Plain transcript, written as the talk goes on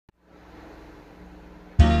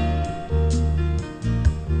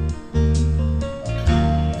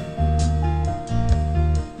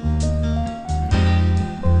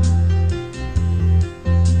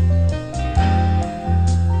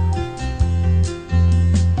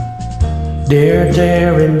They're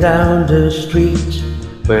tearing down the street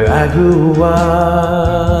where I grew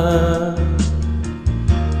up,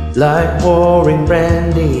 like pouring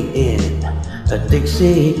brandy in a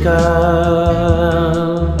Dixie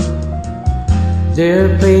cup.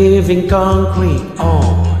 They're paving concrete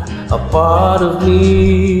on a part of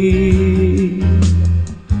me.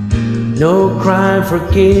 No crime for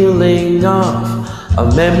killing off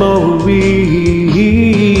a memory.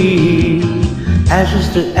 Ashes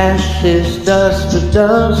to ashes, dust to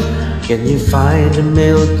dust, can you find the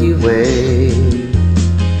Milky Way?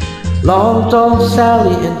 Long tall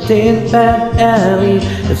Sally and Tin Pan Alley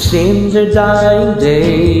have seen their dying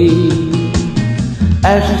day.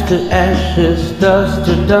 Ashes to ashes, dust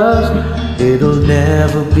to dust, it'll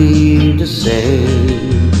never be the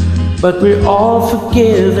same. But we're all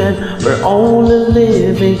forgiven, we're only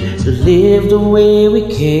living to live the way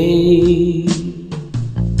we came.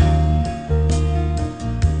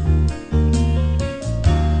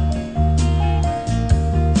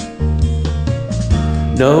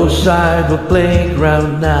 No sidewalk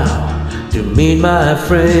playground now to meet my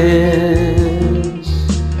friends.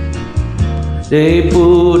 They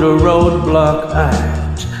put a roadblock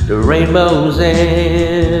at the rainbow's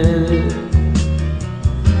end.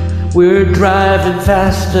 We're driving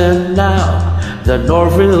faster now than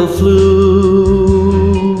Norville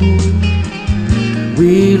flew.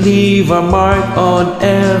 We leave our mark on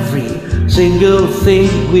every single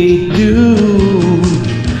thing we do.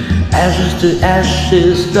 Ashes to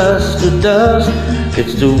ashes, dust to dust,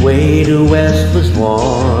 it's the way the West was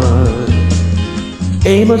won.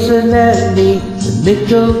 Amos and Andy, the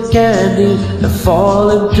nickel candy, have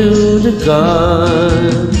fallen to the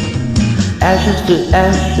gun. Ashes to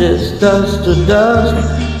ashes, dust to dust,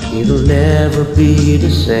 it'll never be the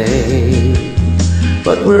same.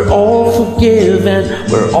 But we're all forgiven,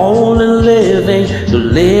 we're only living to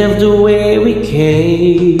live the way we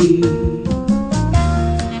came.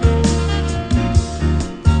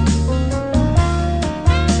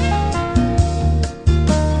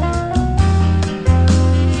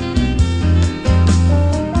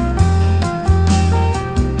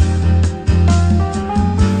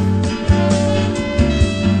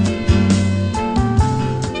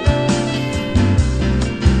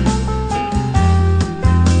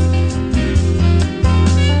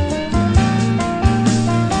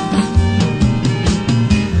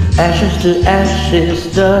 Ashes to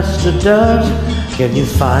ashes, dust to dust, can you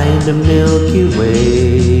find the Milky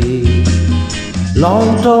Way?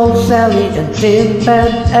 Long tall Sally and Tin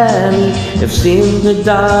Pan Alley have seen the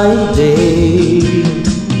dying day.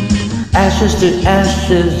 Ashes to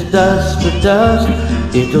ashes, dust to dust,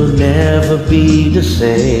 it'll never be the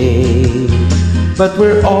same. But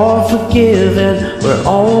we're all forgiven, we're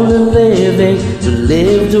only living to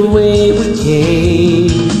live the way we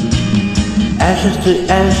came. Ashes to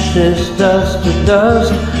ashes, dust to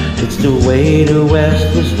dust, it's the way the West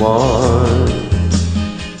was won.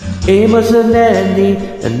 Amos and Andy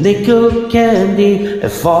and nickel candy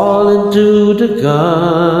have fallen to the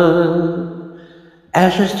gun.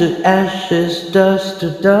 Ashes to ashes, dust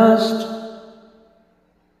to dust,